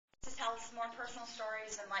tell some more personal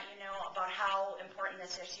stories and let you know about how important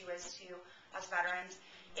this issue is to us veterans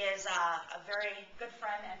is a very good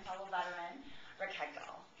friend and fellow veteran, Rick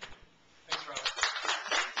Hegdahl. Thanks, Rob.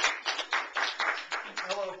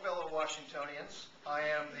 Hello, fellow Washingtonians.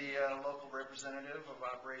 I am the local representative of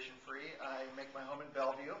Operation Free. I make my home in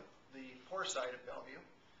Bellevue, the poor side of Bellevue.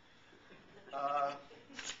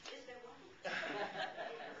 Is there one?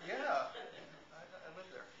 Yeah, I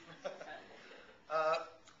live there.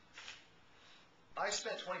 I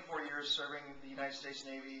spent 24 years serving the United States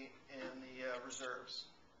Navy in the reserves.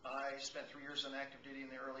 I spent 3 years on active duty in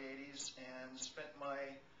the early 80s and spent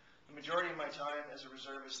the majority of my time as a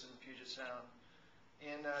reservist in Puget Sound.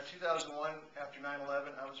 In 2001, after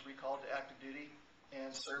 9/11, I was recalled to active duty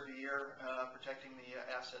and served a year protecting the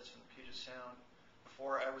assets in Puget Sound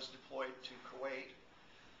before I was deployed to Kuwait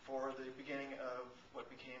for the beginning of what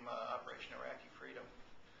became Operation Iraqi Freedom.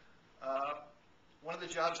 One of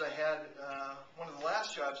the jobs I had, one of the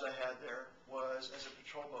last jobs I had there was as a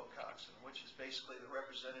patrol boat coxswain, which is basically the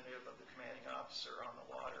representative of the commanding officer on the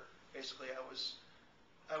water. Basically, I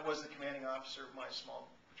was the commanding officer of my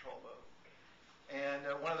small patrol boat. And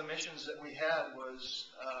one of the missions that we had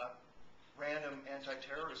was random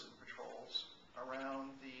anti-terrorism patrols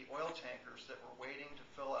around the oil tankers that were waiting to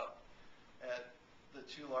fill up at the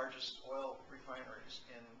two largest oil refineries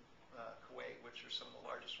in Kuwait, which are some of the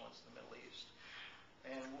largest ones in the Middle East.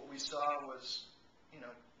 And what we saw was,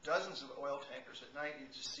 dozens of oil tankers. At night, you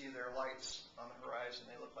just see their lights on the horizon.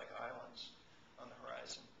 They look like islands on the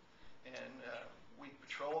horizon. And we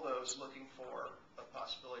patrol those looking for a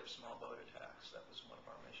possibility of small boat attacks. That was one of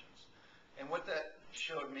our missions. And what that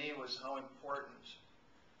showed me was how important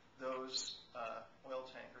those oil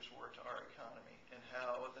tankers were to our economy, and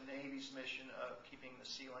how the Navy's mission of keeping the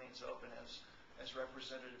sea lanes open, as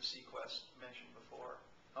Representative Sequest mentioned before,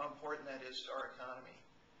 how important that is to our economy.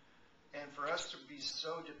 And for us to be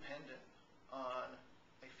so dependent on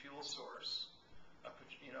a fuel source,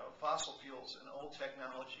 fossil fuels, an old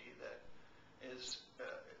technology that is,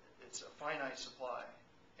 it's a finite supply.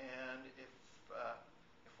 And if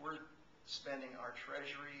we're spending our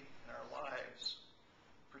treasury and our lives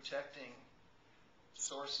protecting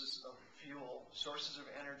sources of fuel, sources of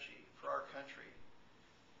energy for our country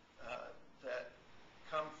that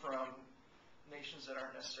come from nations that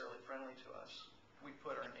aren't necessarily friendly to us, we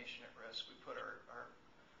put our nation at risk. We put our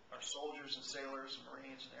soldiers and sailors and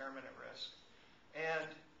Marines and airmen at risk. And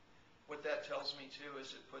what that tells me, too,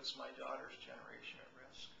 is it puts my daughter's generation at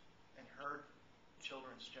risk and her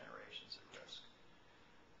children's generations at risk.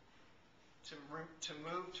 To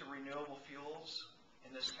move to renewable fuels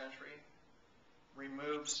in this country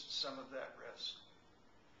removes some of that risk.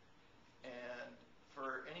 And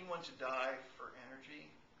for anyone to die for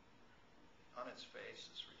energy on its face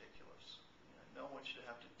is ridiculous. No one should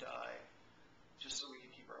have to die just so we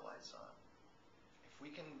can keep our lights on. If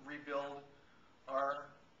we can rebuild our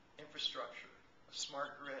infrastructure, a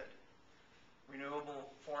smart grid,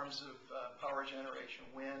 renewable forms of power generation,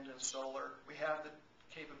 wind and solar, we have the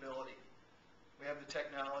capability. We have the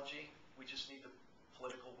technology. We just need the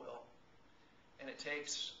political will. And it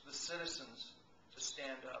takes the citizens to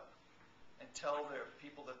stand up and tell their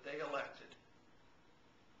people that they elected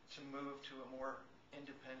to move to a more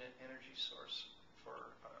independent energy source for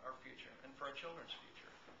our future and for our children's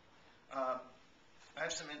future. I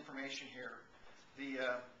have some information here.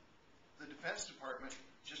 The Defense Department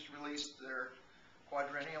just released their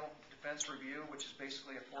quadrennial defense review, which is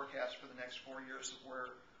basically a forecast for the next 4 years of where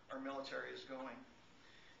our military is going.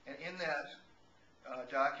 And in that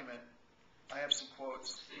document, I have some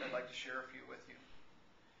quotes that I'd like to share a few with you.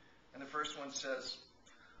 And the first one says,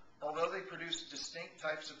 although they produce distinct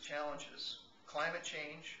types of challenges, climate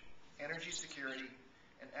change, energy security,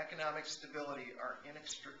 and economic stability are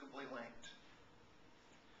inextricably linked.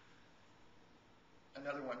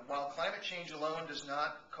 Another one, while climate change alone does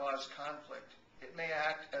not cause conflict, it may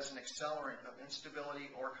act as an accelerant of instability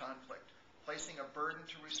or conflict, placing a burden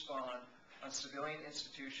to respond on civilian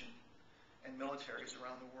institutions and militaries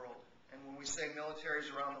around the world. And when we say militaries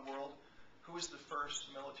around the world, who is the first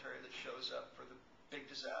military that shows up for the big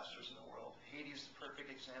disasters in the world? Haiti is the perfect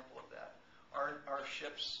example of that. Our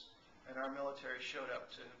ships and our military showed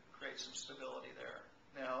up to create some stability there.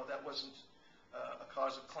 Now, that wasn't a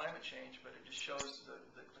cause of climate change, but it just shows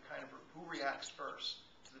the kind of who reacts first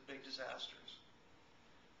to the big disasters.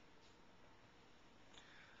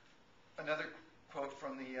 Another quote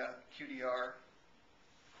from the QDR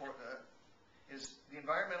is, the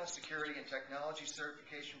Environmental Security and Technology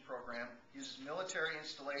Certification Program uses military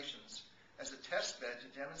installations as a test bed to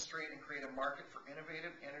demonstrate and create a market for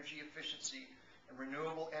innovative energy efficiency and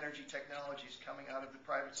renewable energy technologies coming out of the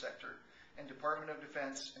private sector and Department of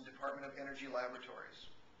Defense and Department of Energy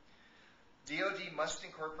laboratories. DoD must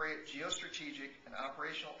incorporate geostrategic and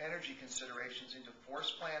operational energy considerations into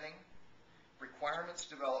force planning, requirements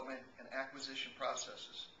development, and acquisition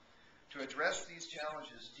processes. To address these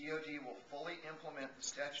challenges, DoD will fully implement the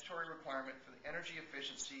statutory requirement for the energy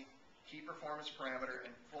efficiency, key performance parameter,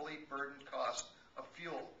 and fully burdened cost of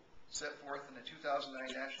fuel set forth in the 2009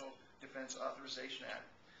 National Defense Authorization Act.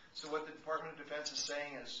 So what the Department of Defense is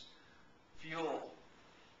saying is fuel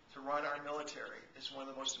to run our military is one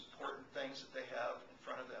of the most important things that they have in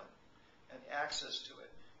front of them, and access to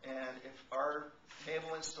it. And if our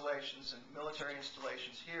naval installations and military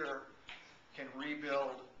installations here can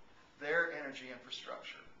rebuild their energy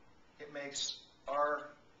infrastructure, it makes our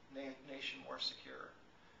nation more secure.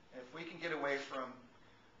 And if we can get away from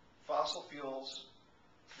fossil fuels,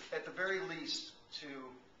 at the very least, to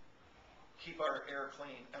keep our air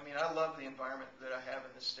clean. I mean, I love the environment that I have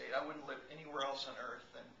in this state. I wouldn't live anywhere else on earth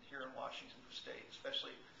than here in Washington State,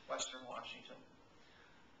 especially Western Washington.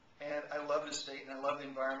 And I love this state, and I love the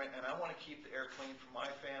environment, and I want to keep the air clean for my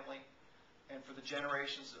family and for the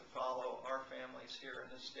generations that follow our families here in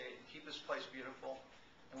this state, and keep this place beautiful.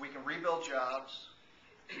 And we can rebuild jobs,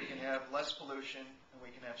 we can have less pollution, and we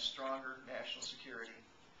can have stronger national security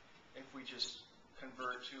if we just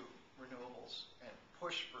convert to renewables and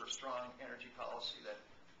push for a strong energy policy that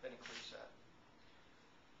includes that.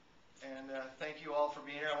 And thank you all for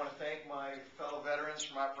being here. I want to thank my fellow veterans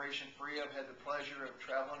from Operation Free. I've had the pleasure of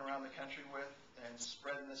traveling around the country with and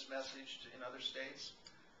spreading this message in other states.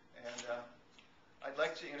 And I'd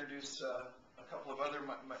like to introduce a couple of other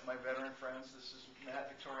my veteran friends. This is Matt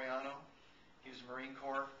Victoriano. He's a Marine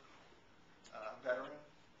Corps veteran.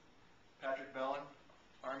 Patrick Bellin,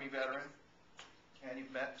 Army veteran. And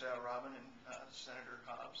you've met Robin and Senator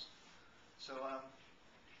Hobbs. So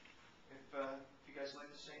if you guys would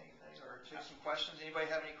like to say anything or take some questions. Anybody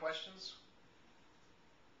have any questions?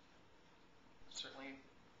 Certainly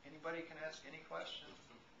anybody can ask any question.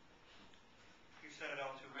 You said it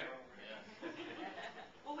all too well.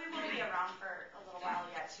 Well, we will be around for a little while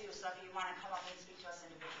yet too, so if you want to come up and speak